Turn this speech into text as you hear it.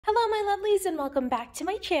Hello my lovelies and welcome back to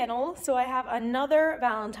my channel. So I have another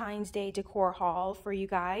Valentine's Day decor haul for you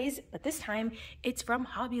guys, but this time it's from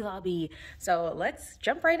Hobby Lobby. So let's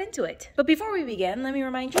jump right into it. But before we begin, let me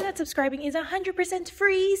remind you that subscribing is 100%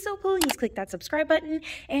 free, so please click that subscribe button,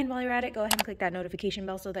 and while you're at it, go ahead and click that notification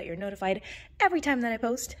bell so that you're notified every time that I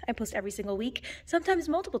post. I post every single week, sometimes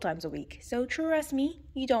multiple times a week, so trust me,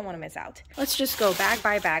 you don't want to miss out. Let's just go bag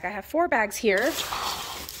by bag. I have 4 bags here.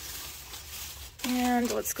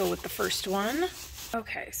 And let's go with the first one.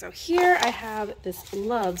 Okay, so here I have this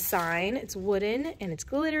love sign. It's wooden and it's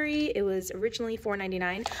glittery. It was originally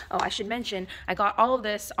 $4.99. Oh, I should mention, I got all of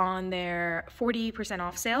this on their 40%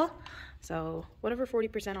 off sale. So whatever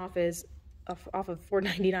 40% off is off of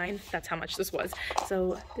 $4.99, that's how much this was.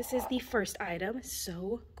 So this is the first item.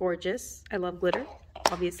 So gorgeous. I love glitter,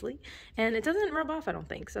 obviously. And it doesn't rub off, I don't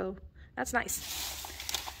think. So that's nice.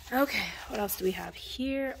 Okay, what else do we have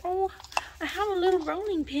here? Oh, I have a little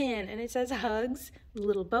rolling pin and it says hugs, with a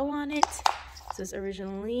little bow on it. This was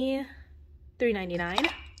originally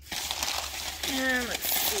 $3.99. And let's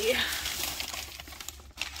see.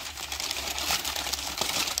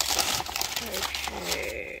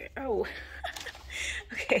 Okay. Oh.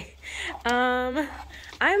 Okay.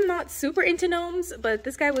 I'm not super into gnomes, but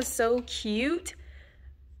this guy was so cute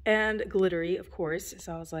and glittery, of course.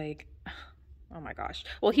 So I was like, oh my gosh.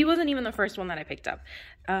 Well, he wasn't even the first one that I picked up.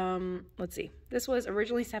 Let's see. This was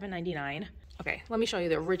originally $7.99. Okay, let me show you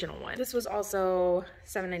the original one. This was also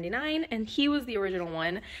 $7.99, and he was the original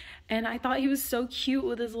one. And I thought he was so cute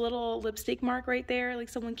with his little lipstick mark right there, like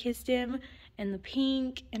someone kissed him, and the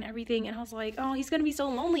pink and everything. And I was like, oh, he's gonna be so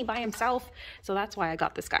lonely by himself. So that's why I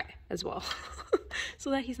got this guy as well,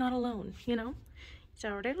 so that he's not alone, you know?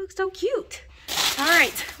 So they look so cute. All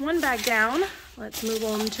right, one bag down. Let's move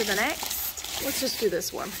on to the next. Let's just do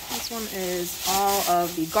this one. This one is all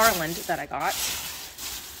of the garland that I got.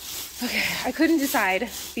 Okay, I couldn't decide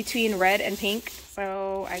between red and pink,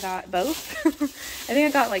 so I got both. I think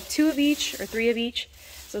I got like 2 of each or 3 of each.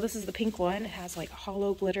 So this is the pink one. It has like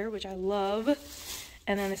hollow glitter, which I love.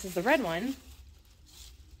 And then this is the red one.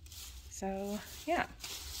 So yeah.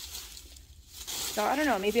 So I don't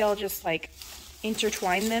know, maybe I'll just like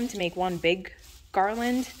intertwine them to make one big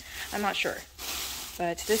garland. I'm not sure.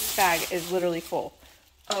 But this bag is literally full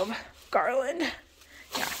of garland.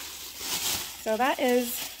 Yeah. So that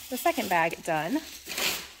is the second bag done.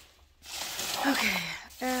 Okay,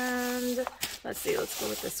 and let's see, let's go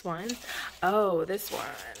with this one. Oh, this one.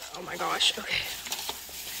 Oh my gosh. Okay.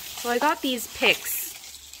 So I got these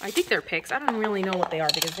picks. I think they're picks. I don't really know what they are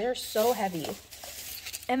because they're so heavy.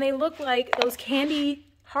 And they look like those candy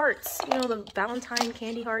hearts. You know, the Valentine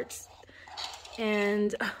candy hearts.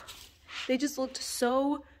 And they just looked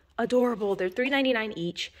so adorable. They're $3.99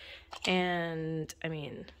 each, and I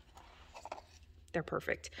mean, they're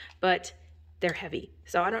perfect, but they're heavy.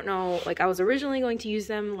 So I don't know, like I was originally going to use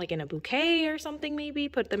them like in a bouquet or something, maybe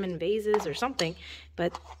put them in vases or something,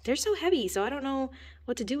 but they're so heavy, so I don't know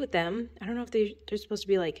what to do with them. I don't know if they're supposed to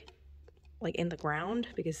be like in the ground,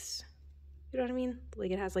 because you know what I mean?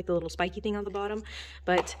 Like it has like the little spiky thing on the bottom,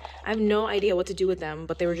 but I have no idea what to do with them,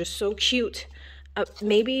 but they were just so cute.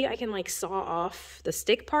 Maybe I can like saw off the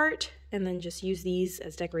stick part and then just use these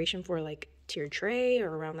as decoration for like tiered tray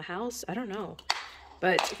or around the house. I don't know.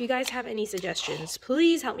 But if you guys have any suggestions,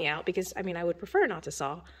 please help me out, because I mean, I would prefer not to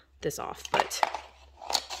saw this off, but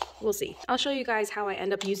we'll see. I'll show you guys how I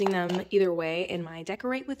end up using them either way in my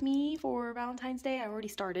decorate with me for Valentine's Day. I already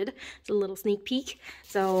started. It's a little sneak peek.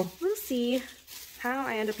 So we'll see how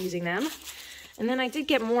I end up using them. And then I did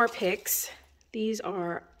get more picks. These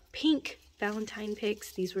are pink Valentine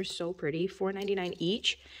picks. These were so pretty, $4.99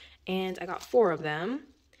 each, and I got 4 of them.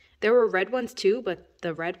 There were red ones too, but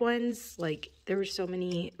the red ones, like there were so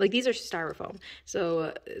many, like these are styrofoam,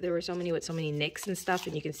 so there were so many with so many nicks and stuff,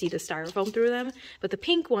 and you can see the styrofoam through them, but the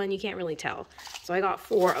pink one you can't really tell. So I got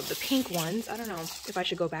 4 of the pink ones. I don't know if I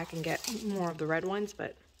should go back and get more of the red ones,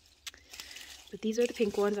 but these are the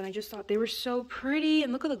pink ones, and I just thought they were so pretty.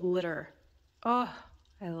 And look at the glitter. Oh,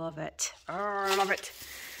 I love it. Oh, I love it.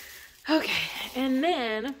 Okay, and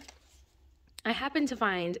then I happened to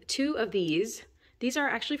find 2 of these. These are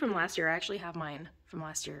actually from last year. I actually have mine from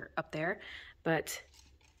last year up there, but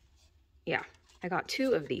yeah, I got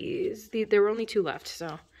 2 of these. There were only 2 left,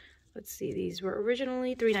 so let's see. These were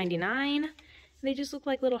originally $3.99. They just look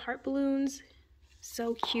like little heart balloons.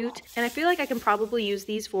 So cute. And I feel like I can probably use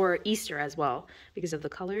these for Easter as well because of the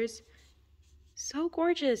colors. So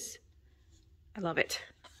gorgeous. I love it.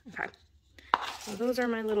 Okay. So those are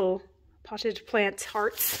my little potted plant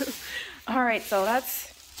hearts. All right, so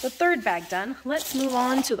that's the 3rd bag done. Let's move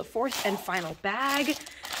on to the 4th and final bag.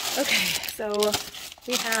 Okay, so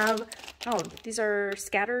we have, oh, these are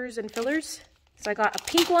scatters and fillers. So I got a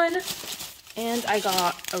pink one and I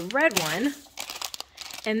got a red one.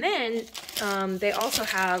 And then they also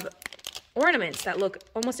have ornaments that look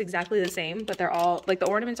almost exactly the same, but they're all, like the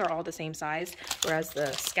ornaments are all the same size, whereas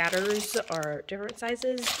the scatters are different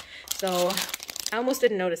sizes. So I almost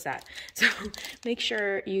didn't notice that. So make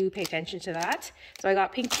sure you pay attention to that. So I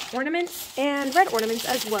got pink ornaments and red ornaments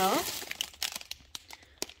as well.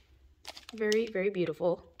 Very, very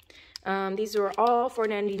beautiful. These were all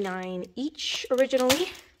 $4.99 each originally.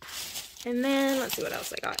 And then let's see what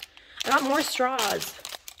else I got. I got more straws.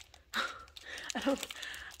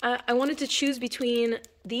 I wanted to choose between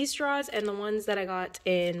these straws and the ones that I got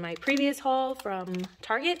in my previous haul from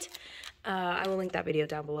Target. I will link that video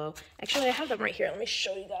down below. Actually, I have them right here. Let me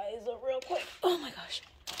show you guys real quick. Oh my gosh.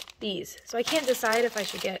 These. So I can't decide if I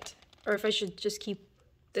should get, or if I should just keep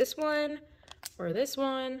this one or this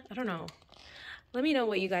one. I don't know. Let me know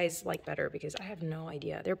what you guys like better because I have no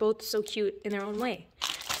idea. They're both so cute in their own way.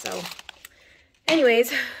 So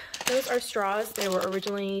anyways, those are straws. They were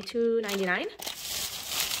originally $2.99.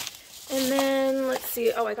 And then, let's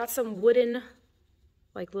see. Oh, I got some wooden,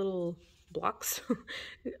 like, little blocks.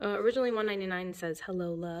 Originally $1.99 says,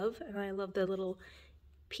 hello, love. And I love the little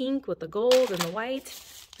pink with the gold and the white.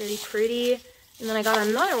 Very pretty. And then I got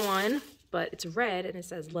another one, but it's red, and it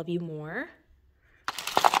says, love you more.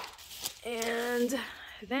 And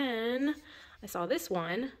then I saw this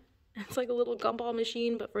one. It's like a little gumball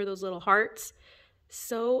machine, but for those little hearts.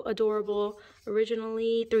 So adorable.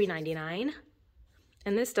 Originally $3.99.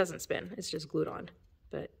 And this doesn't spin, it's just glued on,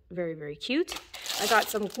 but very, very cute. I got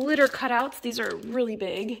some glitter cutouts. These are really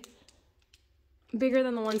big. Bigger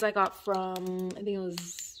than the ones I got from, I think it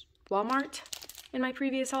was Walmart in my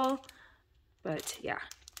previous haul. But yeah,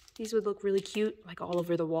 these would look really cute, like all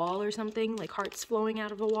over the wall or something, like hearts flowing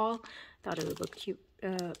out of a wall. Thought it would look cute,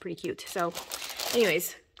 pretty cute. So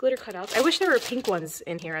anyways, glitter cutouts. I wish there were pink ones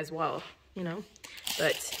in here as well, you know,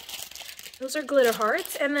 but those are glitter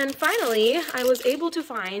hearts. And then finally, I was able to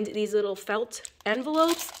find these little felt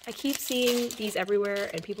envelopes. I keep seeing these everywhere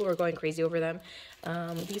and people are going crazy over them.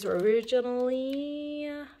 These were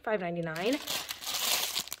originally $5.99.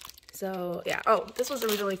 So yeah, oh, this was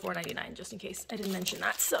originally $4.99 just in case I didn't mention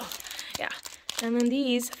that. So yeah, and then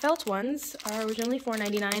these felt ones are originally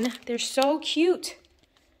 $4.99. They're so cute,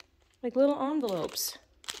 like little envelopes.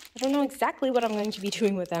 I don't know exactly what I'm going to be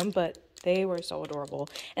doing with them, but they were so adorable.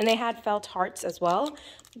 And they had felt hearts as well,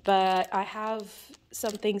 but I have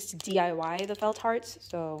some things to DIY the felt hearts,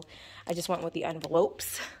 so I just went with the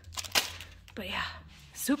envelopes. But yeah,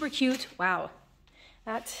 super cute. Wow,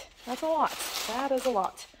 that's a lot. That is a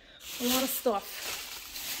lot. A lot of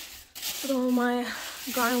stuff. With all my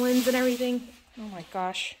garlands and everything. Oh my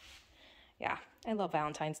gosh. Yeah, I love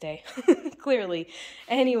Valentine's Day, clearly.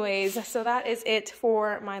 Anyways, so that is it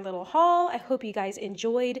for my little haul. I hope you guys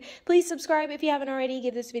enjoyed. Please subscribe if you haven't already.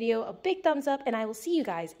 Give this video a big thumbs up, and I will see you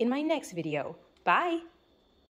guys in my next video. Bye!